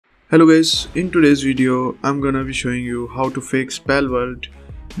Hello guys, in today's video I'm gonna be showing you how to fix PALWORLD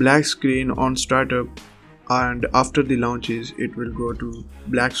black screen on startup, and after the launches it will go to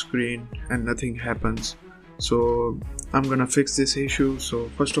black screen and nothing happens. So I'm gonna fix this issue. So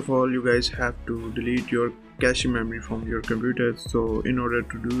first of all, you guys have to delete your cache memory from your computer. So in order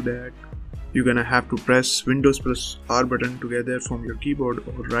to do that, you're gonna have to press Windows plus R button together from your keyboard,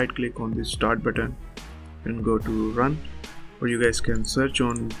 or right click on this start button and go to run, or you guys can search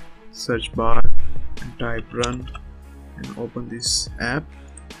on search bar and type run and open this app.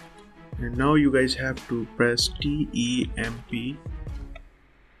 And now you guys have to press TEMP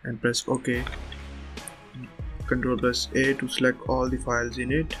and press OK. Ctrl plus A to select all the files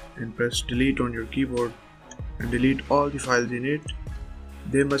in it and press delete on your keyboard and delete all the files in it.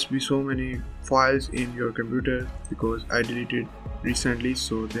 There must be so many files in your computer because I deleted recently,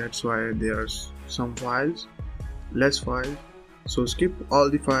 so that's why there are some files, less files. So skip all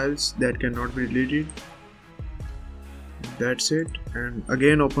the files that cannot be deleted. That's it. And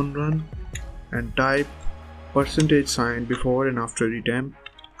again open run and type %sign before and after retemp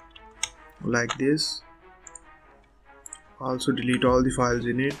like this. Also delete all the files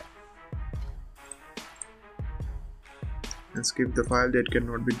in it and skip the file that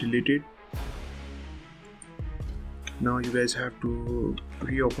cannot be deleted. Now you guys have to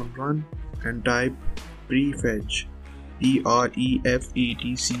reopen run and type prefetch,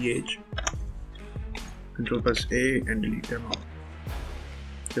 PREFETCH. Ctrl plus A and delete them all.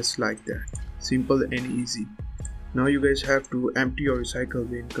 Just like that. Simple and easy. Now you guys have to empty your recycle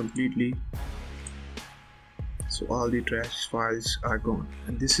bin completely, so all the trash files are gone.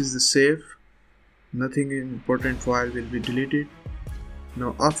 And this is the safe. Nothing important file will be deleted.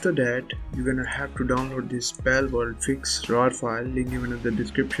 Now after that, you're gonna have to download this PALWORLD fix RAR file, link given in the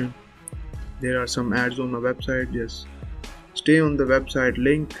description. There are some ads on my website. Just stay on the website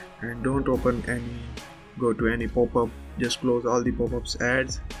link and don't go to any pop-up. Just close all the pop-ups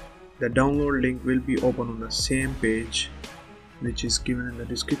ads. The download link will be open on the same page which is given in the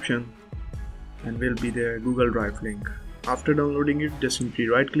description and will be the Google Drive link. After downloading it, just simply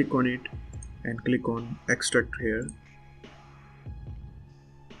right click on it and click on extract here.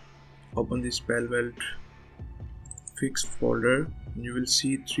 Open this PALWORLD fix folder and you will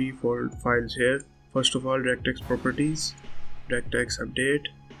see three files here. First of all, DirectX properties, DirectX update.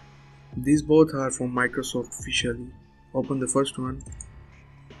 These both are from Microsoft officially. Open the first one.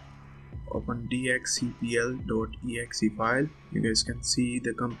 Open dxcpl.exe file. You guys can see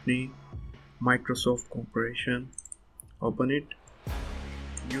the company Microsoft Corporation. Open it.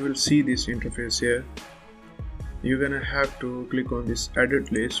 You will see this interface here. You're gonna have to click on this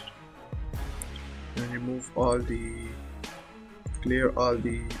edit list and remove clear all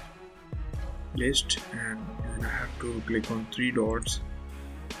the list, and you're gonna have to click on three dots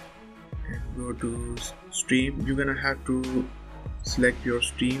and go to stream. You're gonna have to select your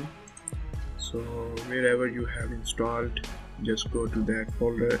stream, so wherever you have installed, just go to that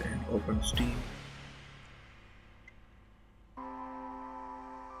folder and open Steam.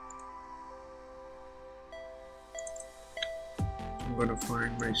 I'm gonna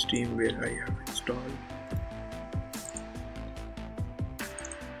find my Steam where I have installed.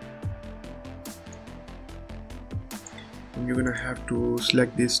 And you're gonna have to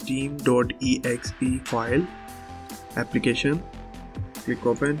select this steam.exe file application. Click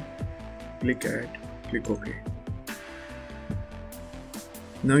open, click add, click OK.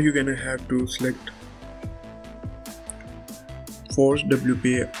 Now you're gonna have to select force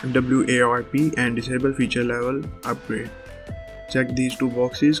WARP and disable feature level upgrade. Check these two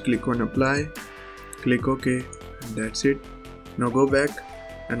boxes, click on apply, click OK, and that's it. Now go back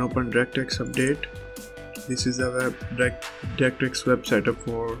and open DirectX update. This is the DirectX web setup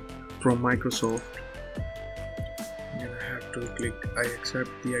from Microsoft. You're gonna have to click I accept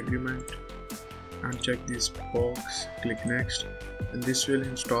the agreement and check this box, click next, and this will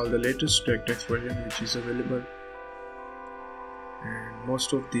install the latest DirectX version which is available. And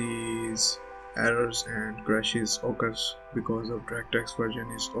most of these errors and crashes occurs because of DirectX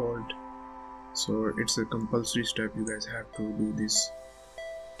version is old, so it's a compulsory step. You guys have to do this.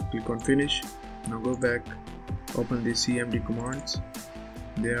 Click on finish. Now go back, open the CMD commands.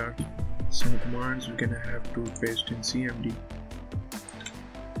 There are some commands you're gonna have to paste in CMD.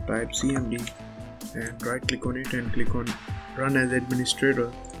 Type CMD and right click on it and click on run as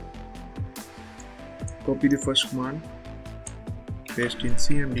administrator. Copy the first command, paste in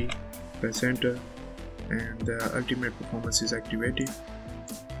CMD, press enter, and the ultimate performance is activated.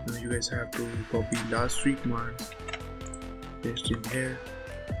 Now you guys have to copy last three commands, paste in here,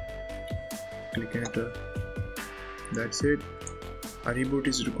 click enter. That's it. A reboot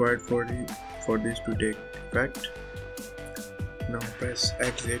is required for this to take effect. Now press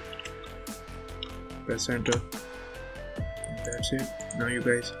exit, press enter. That's it. Now you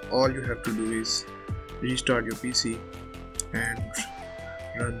guys, all you have to do is restart your PC and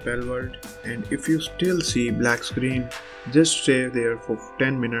run PALWORLD. And if you still see black screen, just stay there for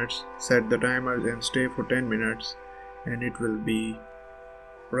 10 minutes, set the timer and stay for 10 minutes, and it will be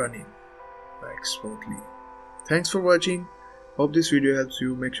running like smoothly. Thanks for watching. Hope this video helps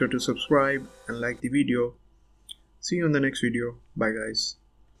you. Make sure to subscribe and like the video. See you in the next video. Bye guys.